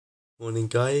Morning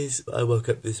guys, I woke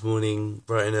up this morning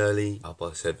bright and early,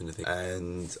 7:30 I think,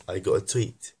 and I got a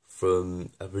tweet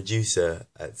from a producer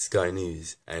at Sky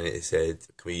News and it said,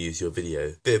 can we use your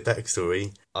video? Bit of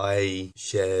backstory, I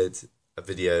shared a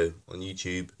video on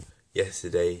YouTube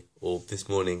yesterday, or this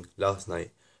morning, last night,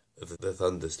 of the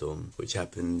thunderstorm which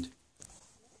happened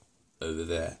over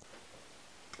there.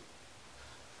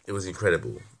 It was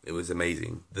incredible, it was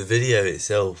amazing. The video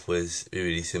itself was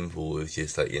really simple, it was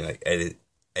just like,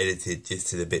 edited just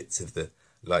to the bits of the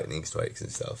lightning strikes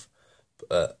and stuff.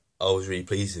 But I was really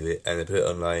pleased with it, and I put it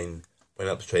online, went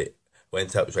up straight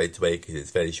away because it's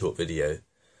a fairly short video.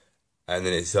 And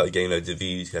then it started getting loads of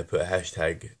views. I put a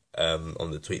hashtag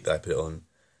on the tweet that I put it on,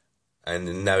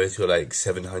 and now it's got like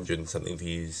 700 and something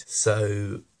views.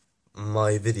 So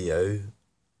my video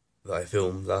that I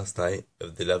filmed last night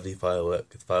of the lovely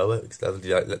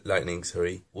lightning,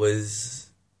 was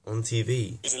on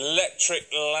TV. It was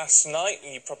electric last night,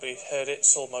 and you probably heard it,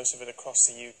 saw most of it across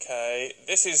the UK.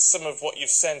 This is some of what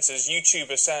you've sent as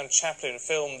YouTuber Sam Chaplin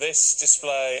filmed this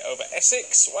display over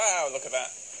Essex. Wow, look at that.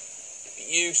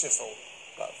 Beautiful.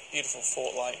 Beautiful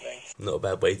fort lightning. Not a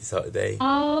bad way to start the day.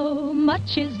 How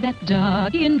much is that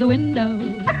dog in the window?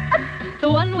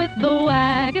 The one with the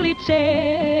waggly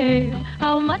tail.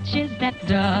 How much is that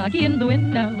dog in the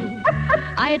window?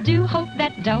 I do hope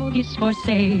that dog is for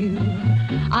sale.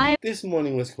 This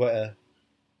morning was quite an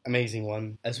amazing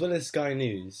one, as well as Sky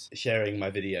News sharing my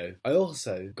video. I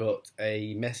also got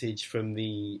a message from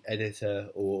the editor,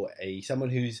 or someone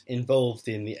who's involved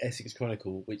in the Essex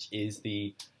Chronicle, which is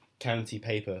the county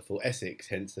paper for Essex,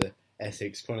 hence the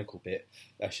Essex Chronicle bit.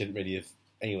 I shouldn't really have.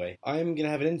 Anyway, I'm going to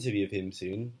have an interview of him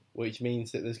soon, which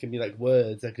means that there's going to be like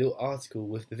words, like a little article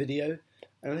with the video.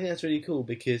 And I think that's really cool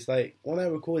because, like, when I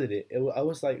recorded it, I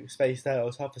was like spaced out, I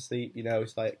was half asleep,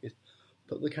 it's like, just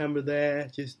put the camera there,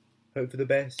 just hope for the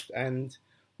best. And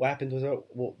what happened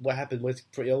was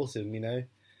pretty awesome, I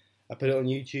put it on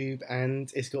YouTube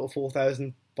and it's got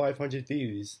 4,500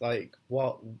 views. Like,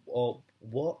 what?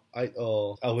 I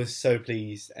was so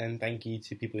pleased, and thank you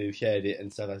to people who shared it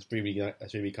and stuff. That's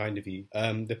really kind of you.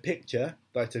 The picture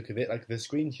that I took of it, like the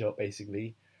screenshot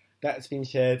basically, that's been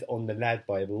shared on the Lad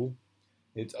Bible.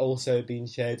 It's also been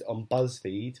shared on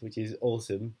BuzzFeed, which is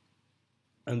awesome,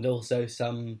 and also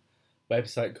some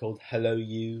website called Hello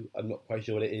You. I'm not quite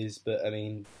sure what it is, but I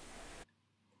mean,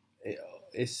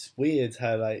 it's weird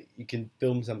how like you can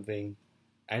film something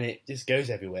and it just goes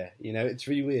everywhere. It's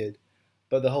really weird.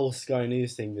 But the whole Sky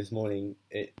News thing this morning,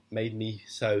 it made me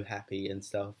so happy and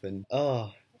stuff. And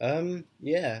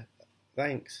yeah,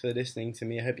 thanks for listening to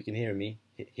me. I hope you can hear me.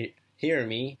 Hear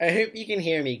me. I hope you can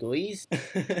hear me, guys.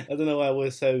 I don't know why I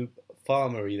was so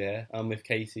farmery there. I'm with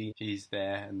Katie. She's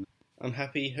there, and I'm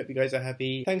happy. Hope you guys are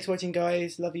happy. Thanks for watching,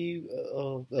 guys. Love you.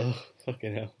 Oh,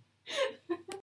 fucking hell.